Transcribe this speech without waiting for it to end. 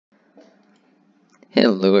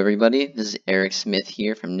Hello everybody, this is Eric Smith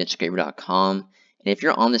here from nichescraper.com, and if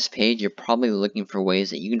you're on this page, you're probably looking for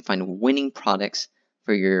ways that you can find winning products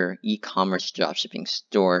for your e-commerce dropshipping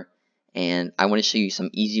store, and I want to show you some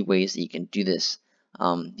easy ways that you can do this.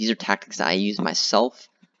 These are tactics that I use myself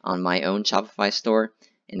on my own Shopify store,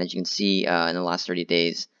 and as you can see in the last 30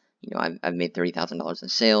 days, I've made $30,000 in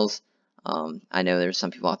sales. I know there's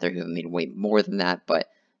some people out there who have made way more than that, but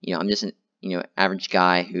I'm just an average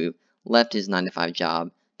guy who left his 9-to-5 job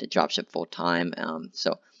to dropship full time.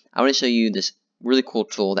 So I want to show you this really cool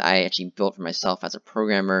tool that I actually built for myself as a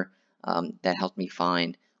programmer that helped me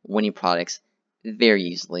find winning products very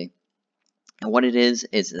easily. And what it is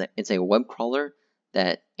that it's a web crawler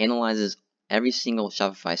that analyzes every single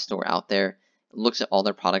Shopify store out there, looks at all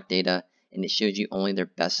their product data, and it shows you only their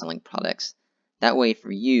best-selling products. That way,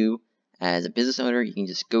 for you as a business owner, you can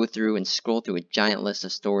just go through and scroll through a giant list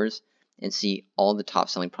of stores and see all the top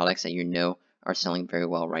selling products that you know are selling very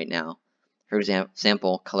well right now. For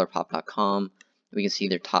example, ColorPop.com, we can see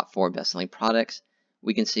their top 4 best-selling products.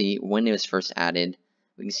 We can see when it was first added.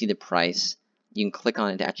 We can see the price. You can click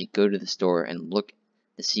on it to actually go to the store and look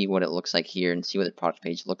to see what it looks like here and see what the product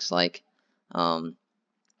page looks like.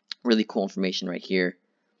 Really cool information right here.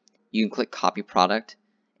 You can click copy product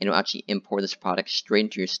and it'll actually import this product straight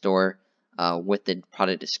into your store with the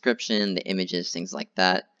product description, the images, things like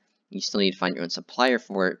that. You still need to find your own supplier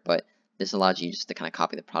for it, but this allows you just to kind of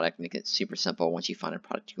copy the product, make it super simple once you find a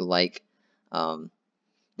product you like. Now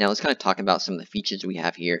let's kind of talk about some of the features we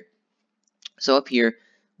have here. So up here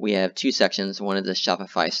we have 2 sections. One is the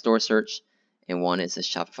Shopify store search and one is the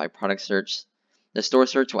Shopify product search. The store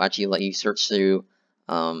search will actually let you search through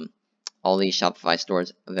all these Shopify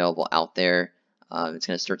stores available out there. It's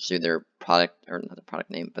going to search through their product, or not the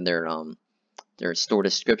product name, but their store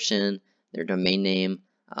description, their domain name,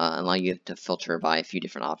 allow you to filter by a few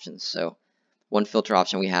different options. So one filter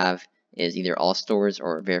option we have is either all stores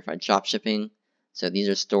or verified dropshipping. So these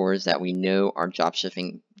are stores that we know are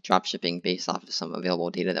dropshipping based off of some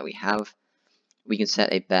available data that we have. We can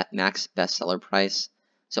set a max bestseller price,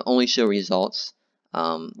 so only show results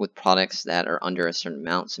with products that are under a certain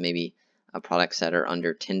amount. So maybe products that are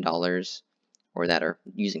under $10 or that are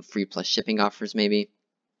using free plus shipping offers maybe.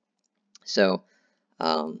 So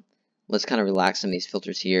let's kind of relax some of these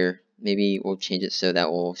filters here. Maybe we'll change it so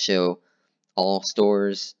that we'll show all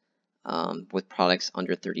stores with products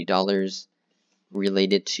under $30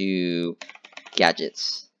 related to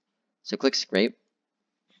gadgets. So click scrape.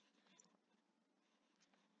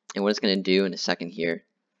 And what it's going to do in a second here,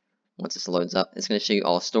 once this loads up, it's going to show you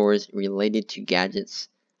all stores related to gadgets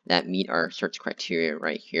that meet our search criteria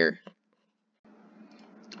right here.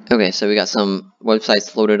 Okay, so we got some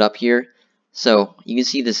websites loaded up here. So you can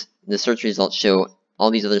see the search results show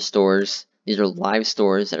all these other stores. These are live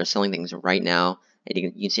stores that are selling things right now. And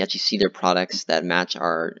you can actually see their products that match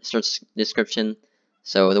our search description.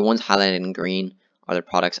 So the ones highlighted in green are the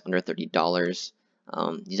products under $30.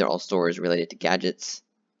 These are all stores related to gadgets.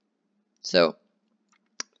 So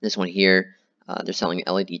this one here, they're selling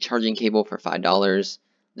an LED charging cable for $5.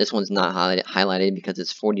 This one's not highlighted because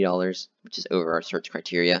it's $40, which is over our search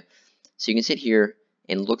criteria. So you can sit here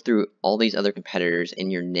and look through all these other competitors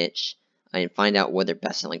in your niche and find out what their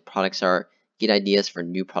best-selling products are, get ideas for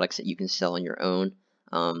new products that you can sell on your own,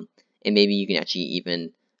 and maybe you can actually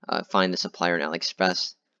even find the supplier on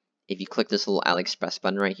AliExpress. If you click this little AliExpress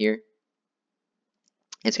button right here,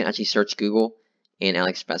 it's going to actually search Google and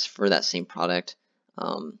AliExpress for that same product.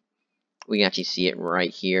 We can actually see it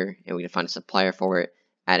right here, and we can find a supplier for it,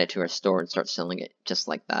 add it to our store, and start selling it just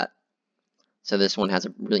like that. So this one has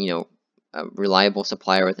a really, a reliable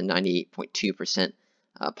supplier with a 98.2%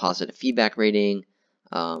 positive feedback rating.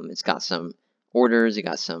 It's got some orders, it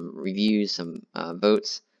got some reviews, some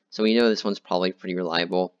votes. So we know this one's probably pretty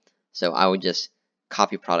reliable. So I would just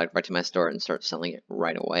copy product right to my store and start selling it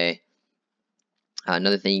right away.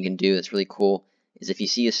 Another thing you can do that's really cool is if you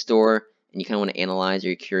see a store and you kind of want to analyze, or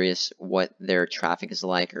you're curious what their traffic is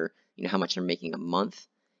like, or how much they're making a month,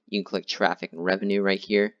 you can click traffic and revenue right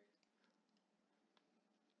here,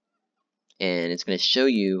 and it's going to show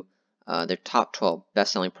you their top 12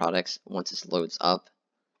 best-selling products once this loads up,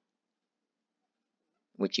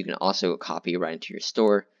 which you can also copy right into your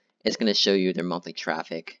store. It's going to show you their monthly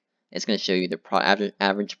traffic. It's going to show you their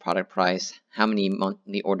average product price, how many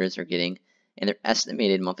monthly orders they're getting, and their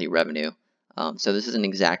estimated monthly revenue. So this isn't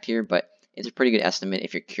exact here, but it's a pretty good estimate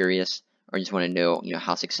if you're curious or just want to know,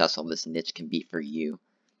 how successful this niche can be for you.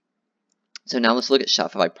 So now let's look at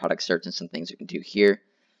Shopify product search and some things we can do here.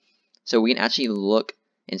 So we can actually look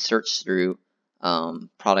and search through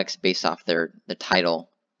products based off the title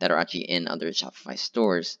that are actually in other Shopify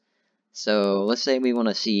stores. So let's say we want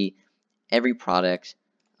to see every product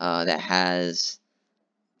that has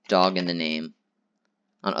dog in the name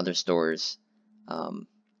on other stores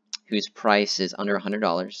whose price is under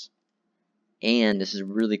 $100. And this is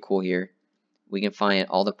really cool here. We can find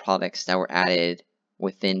all the products that were added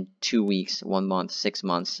within 2 weeks, 1 month, 6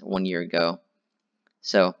 months, 1 year ago.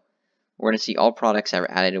 So we're going to see all products that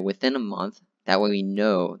were added within a month. That way we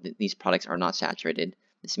know that these products are not saturated.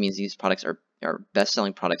 This means these products are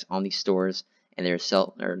best-selling products on these stores, and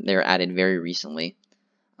they're added very recently.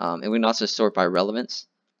 And we can also sort by relevance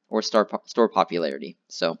or store popularity.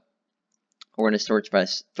 So we're going to search by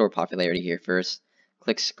store popularity here first.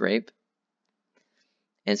 Click scrape,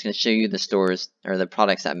 and it's going to show you the stores or the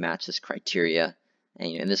products that match this criteria.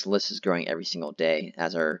 And this list is growing every single day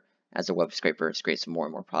as the web scraper scrapes more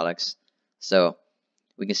and more products. So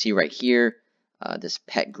we can see right here, this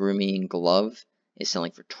pet grooming glove is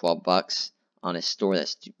selling for $12 on a store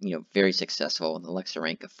that's very successful with an Alexa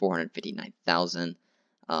rank of 459,000.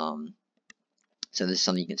 So this is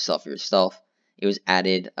something you can sell for yourself. It was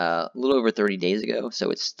added a little over 30 days ago, so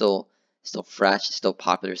it's still fresh, it's still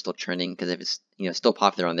popular, still trending. Because if it's still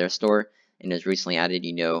popular on their store and is recently added,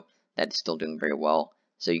 you know that it's still doing very well.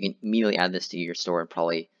 So you can immediately add this to your store and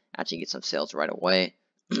probably actually get some sales right away.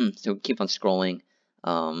 So keep on scrolling.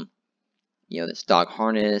 This dog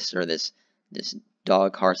harness or this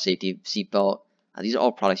dog car safety seatbelt. These are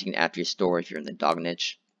all products you can add to your store if you're in the dog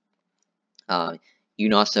niche. You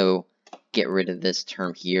can also get rid of this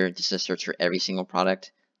term here just to search for every single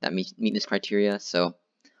product that meet this criteria. So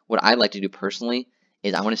what I like to do personally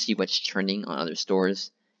is I want to see what's trending on other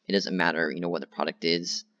stores. It doesn't matter, what the product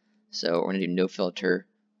is. So we're going to do no filter,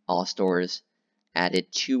 all stores,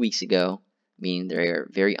 added 2 weeks ago, meaning they're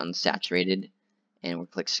very unsaturated, and we'll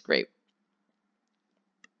click scrape.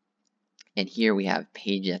 And here we have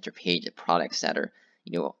page after page of products that are,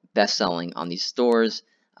 best selling on these stores,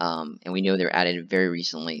 and we know they're added very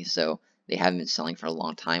recently, so they haven't been selling for a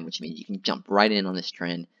long time, which means you can jump right in on this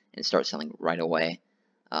trend and start selling right away.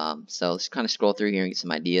 So let's kind of scroll through here and get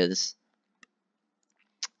some ideas.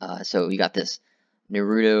 So we got this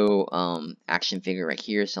Naruto action figure right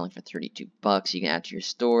here selling for $32. You can add to your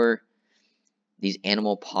store. These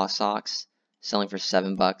animal paw socks selling for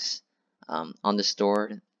 $7 on the store.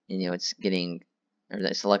 And, it's getting, or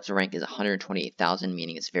the selector rank is 128,000,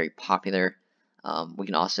 meaning it's very popular. We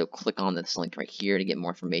can also click on this link right here to get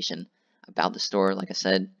more information about the store. Like I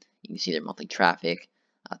said, you can see their monthly traffic,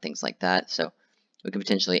 things like that. So we can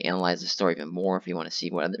potentially analyze the store even more if you want to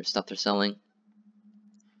see what other stuff they're selling.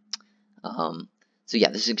 So yeah,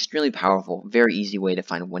 this is extremely powerful, very easy way to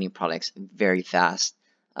find winning products very fast.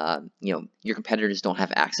 Your competitors don't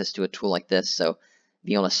have access to a tool like this, so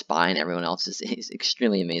being able to spy on everyone else is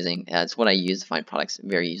extremely amazing. It's what I use to find products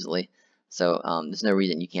very easily. So there's no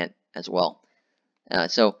reason you can't as well.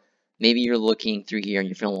 So maybe you're looking through here and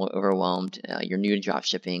you're feeling a little overwhelmed. You're new to drop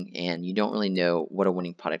shipping and you don't really know what a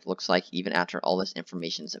winning product looks like even after all this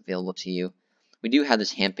information is available to you. We do have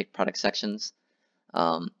this handpicked product sections.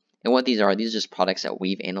 And what these are just products that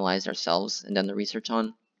we've analyzed ourselves and done the research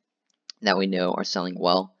on that we know are selling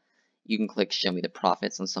well. You can click show me the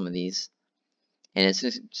profits on some of these. And it's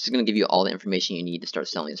just going to give you all the information you need to start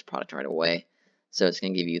selling this product right away. So it's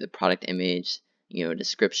going to give you the product image,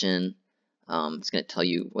 description. It's going to tell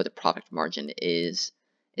you what the profit margin is.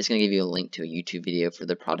 It's going to give you a link to a YouTube video for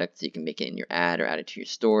the product so you can make it in your ad or add it to your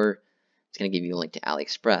store. It's going to give you a link to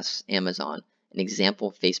AliExpress, Amazon, an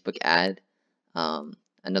example Facebook ad,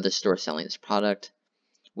 another store selling this product.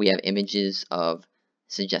 We have images of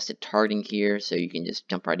suggested targeting here, so you can just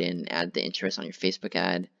jump right in and add the interest on your Facebook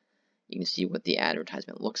ad. You can see what the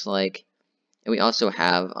advertisement looks like. And we also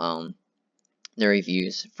have the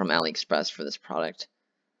reviews from AliExpress for this product.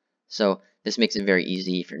 So this makes it very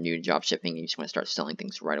easy if you're new to drop shipping and you just want to start selling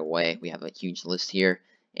things right away. We have a huge list here,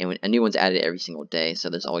 and a new one's added every single day, so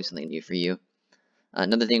there's always something new for you.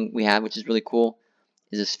 Another thing we have, which is really cool,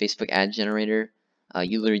 is this Facebook ad generator.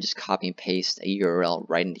 You literally just copy and paste a URL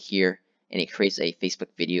right into here, and it creates a Facebook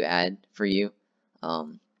video ad for you.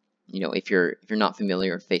 If you're not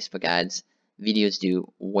familiar with Facebook ads, videos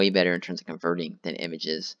do way better in terms of converting than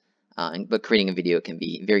images. But creating a video can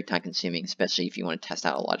be very time consuming, especially if you want to test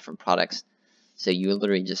out a lot of different products. So you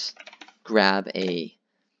literally just grab a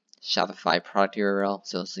Shopify product URL.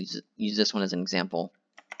 So let's use this one as an example.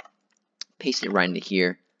 Paste it right into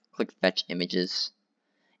here. Click fetch images.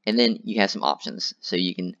 And then you have some options. So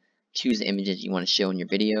you can choose the images you want to show in your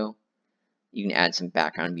video. You can add some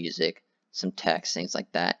background music, some text, things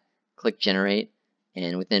like that. Click generate.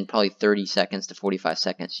 And within probably 30 seconds to 45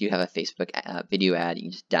 seconds, you have a Facebook video ad you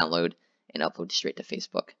can just download and upload straight to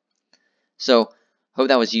Facebook. So Hope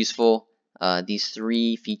that was useful. These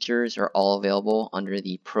 3 features are all available under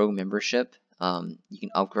the Pro membership. You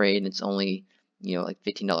can upgrade, and it's only like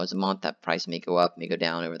 $15 a month. That price may go up, may go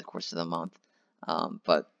down over the course of the month,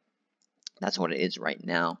 but that's what it is right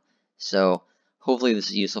now. So hopefully this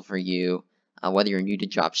is useful for you, whether you're new to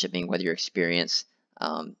dropshipping, whether you're experienced.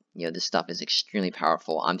 This stuff is extremely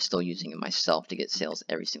powerful. I'm still using it myself to get sales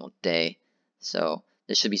every single day. So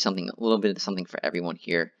this should be something, a little bit of something for everyone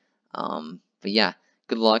here. But yeah,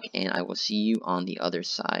 good luck, and I will see you on the other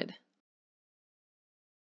side.